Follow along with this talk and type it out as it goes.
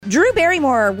Drew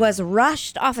Barrymore was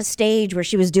rushed off a stage where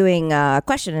she was doing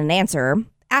question and answer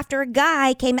after a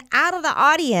guy came out of the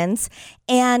audience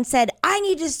and said, "I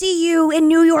need to see you in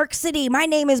New York City. My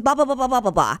name is blah, blah, blah, blah, blah,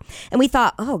 blah, blah." And we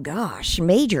thought, oh, gosh,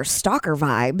 major stalker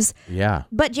vibes. Yeah.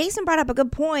 But Jason brought up a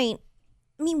good point.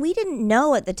 I mean, we didn't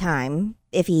know at the time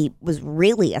if he was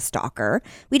really a stalker.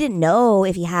 We didn't know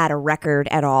if he had a record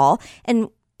at all. And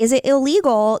is it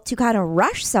illegal to kind of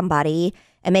rush somebody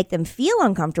and make them feel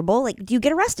uncomfortable? Like, do you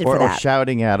get arrested for that? Or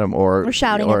shouting at them, or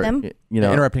shouting at them,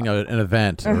 interrupting an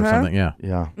event or something. Yeah.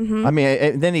 Mm-hmm. I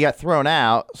mean, then he got thrown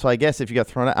out. So I guess if you got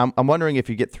thrown out, I'm wondering if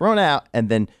you get thrown out and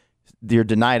then you're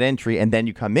denied entry and then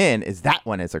you come in, is that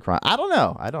when it's a crime? I don't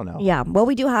know. Yeah. Well,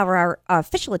 we do have our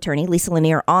official attorney, Lisa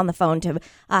Lanier, on the phone to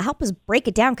help us break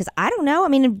it down, because I don't know. I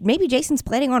mean, maybe Jason's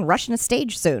planning on rushing a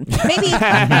stage soon. Maybe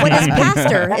when his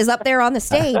pastor is up there on the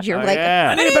stage, you're like,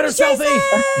 I need a better selfie.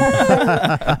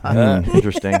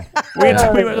 Interesting. We went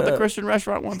to the Christian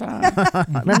restaurant one time.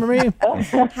 Remember me?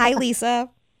 Hi, Lisa.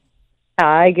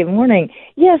 Hi, good morning.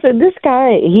 Yeah, so this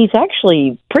guy, he's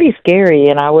actually pretty scary,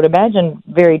 and I would imagine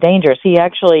very dangerous. He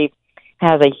actually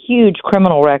has a huge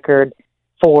criminal record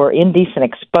for indecent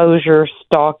exposure,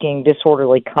 stalking,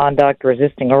 disorderly conduct,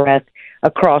 resisting arrest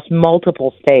across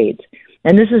multiple states.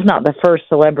 And this is not the first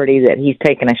celebrity that he's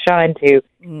taken a shine to.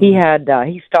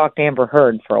 He stalked Amber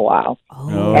Heard for a while.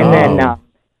 Oh. And then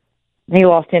he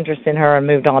lost interest in her and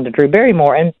moved on to Drew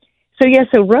Barrymore. And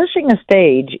so rushing a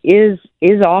stage is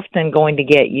often going to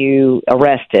get you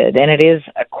arrested, and it is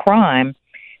a crime.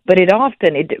 But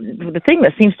the thing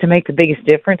that seems to make the biggest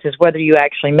difference is whether you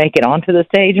actually make it onto the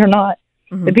stage or not.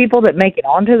 Mm-hmm. The people that make it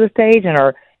onto the stage and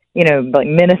are, like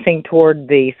menacing toward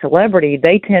the celebrity,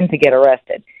 they tend to get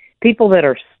arrested. People that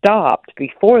are stopped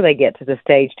before they get to the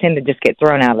stage tend to just get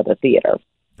thrown out of the theater.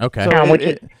 Okay.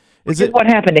 Which is what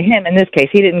happened to him in this case.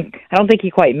 I don't think he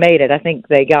quite made it. I think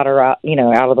they got her out,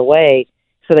 out of the way,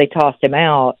 so they tossed him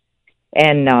out.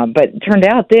 And but it turned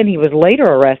out then he was later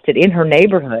arrested in her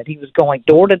neighborhood. He was going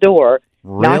door to door,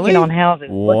 knocking on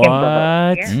houses, looking for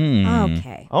her. Yeah.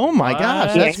 Okay. Oh my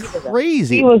gosh, that's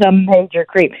crazy. He was a major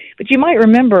creep. But you might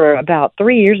remember about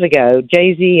 3 years ago,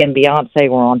 Jay-Z and Beyonce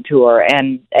were on tour,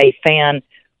 and a fan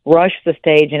rushed the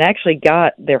stage and actually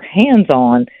got their hands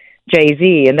on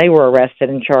Jay-Z, and they were arrested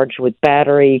and charged with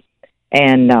battery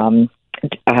and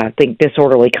I think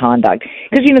disorderly conduct.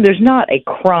 Because, there's not a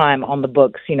crime on the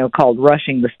books, called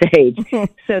rushing the stage.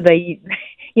 So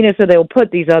they'll put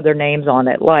these other names on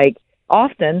it, like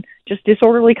often just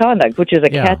disorderly conduct, which is a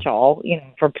catch-all,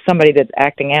 for somebody that's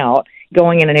acting out,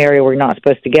 going in an area where you're not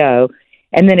supposed to go.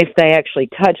 And then if they actually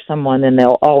touch someone, then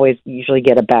they'll always usually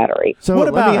get a battery. So what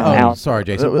about, sorry,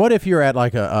 Jason, what if you're at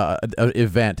like an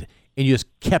event and you just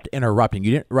kept interrupting?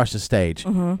 You didn't rush the stage,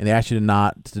 and they asked you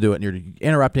not to do it, and you're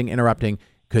interrupting.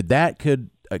 Could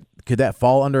that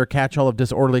fall under a catch-all of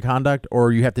disorderly conduct,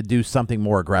 or you have to do something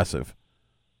more aggressive?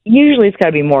 Usually it's got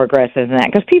to be more aggressive than that,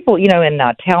 because people, in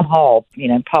town hall,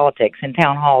 politics, in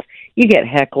town halls, you get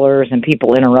hecklers and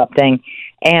people interrupting,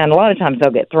 and a lot of times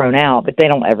they'll get thrown out, but they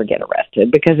don't ever get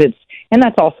arrested, because and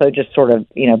that's also just sort of,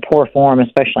 poor form,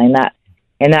 especially in that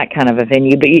kind of a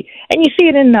venue. But you see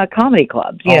it in comedy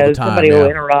clubs. Somebody will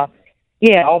interrupt.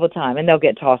 Yeah, all the time, and they'll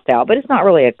get tossed out. But it's not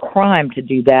really a crime to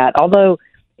do that, although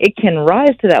it can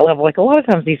rise to that level. Like a lot of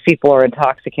times these people are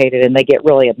intoxicated and they get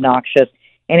really obnoxious.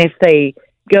 And if they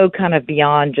go kind of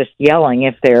beyond just yelling,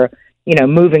 if they're,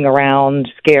 moving around,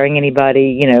 scaring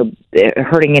anybody,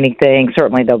 hurting anything,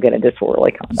 certainly they'll get a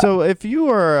disorderly conduct. So if you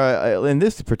are, in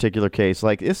this particular case,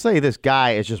 like let's say this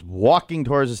guy is just walking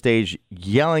towards the stage,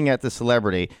 yelling at the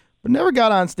celebrity, but never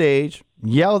got on stage,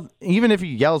 yelled, even if he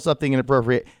yelled something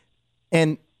inappropriate,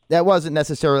 and that wasn't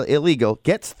necessarily illegal,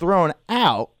 gets thrown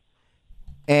out,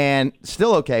 and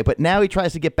still okay, but now he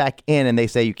tries to get back in, and they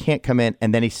say you can't come in,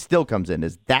 and then he still comes in.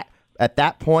 Is that, at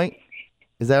that point,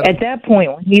 At that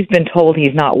point, when he's been told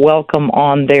he's not welcome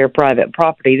on their private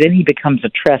property, then he becomes a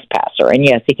trespasser, and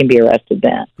yes, he can be arrested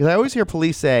then. Because I always hear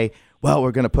police say, well,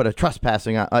 we're going to put a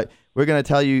trespassing on, we're going to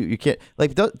tell you can't,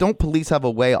 like, don't police have a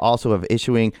way also of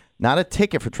issuing, not a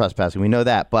ticket for trespassing, we know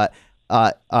that, but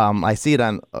I see it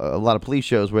on a lot of police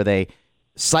shows where they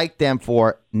cite them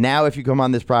for, now if you come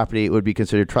on this property, it would be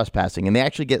considered trespassing, and they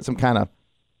actually get some kind of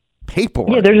paperwork.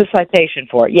 Yeah, there's a citation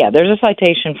for it. Yeah, there's a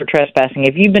citation for trespassing.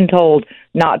 If you've been told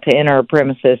not to enter a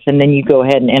premises and then you go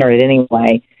ahead and enter it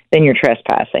anyway, then you're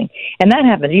trespassing. And that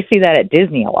happens. You see that at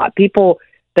Disney a lot. People,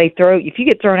 if you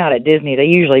get thrown out at Disney, they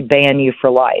usually ban you for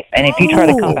life. And if you try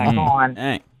to come back on,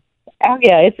 oh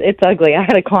yeah, it's ugly. I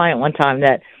had a client one time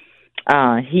that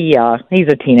he's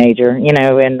a teenager,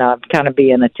 and kind of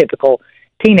being a typical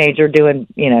teenager doing,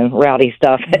 rowdy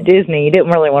stuff at Disney. He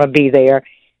didn't really want to be there.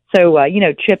 So,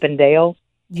 Chip and Dale,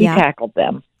 he Yeah. tackled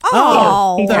them.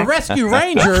 Oh, The Rescue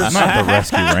Rangers. Not the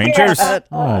Rescue Rangers.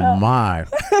 Oh my.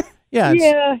 Yeah.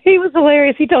 Yeah, he was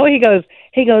hilarious. He goes,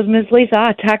 Miss Lisa,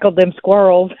 I tackled them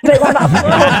squirrels. They were not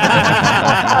squirrels.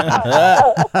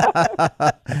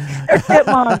 They're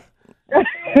chipmunks.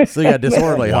 So you got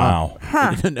disorderly. Wow.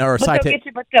 Huh? Or But they'll citation. get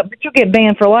you back up, but you'll get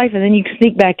banned for life, and then you can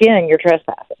sneak back in and you're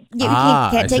trespassing. you I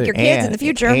can't take see. your kids in the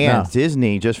future. And No.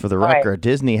 Disney, just for the Right. record,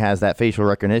 Disney has that facial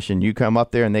recognition. You come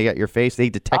up there and they got your face, they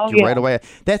detect Oh, you yeah. right away.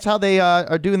 That's how they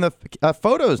are doing the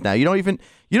photos now. You don't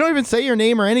even say your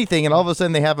name or anything, and all of a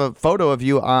sudden they have a photo of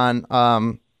you on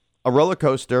a roller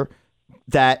coaster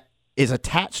that is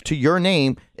attached to your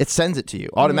name. It sends it to you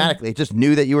automatically. It just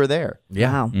knew that you were there.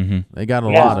 Yeah. Wow. They got a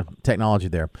Yeah. lot of technology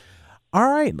there. All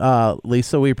right,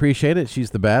 Lisa, we appreciate it.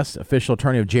 She's the best. Official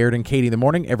attorney of Jared and Katie in the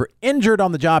Morning. Ever injured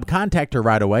on the job, contact her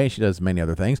right away. She does many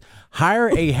other things.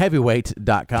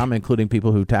 HireAHeavyweight.com, including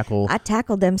people who tackle I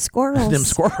tackled them squirrels. them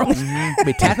squirrels.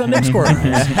 Be tackling them squirrels.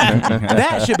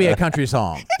 That should be a country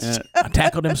song. I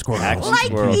tackled them squirrels. Like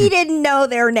Squirrel. he didn't know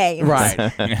their names. Right.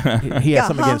 He has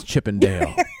something against Chip and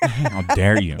Dale, How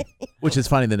dare you? which is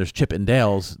funny. Then there's Chip and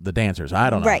Dale's, the dancers. I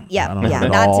don't know. Right. I Yeah. don't know Yeah.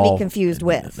 at Not to all. be confused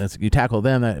with. You tackle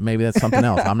them. Maybe that's something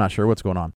else. I'm not sure what's going on.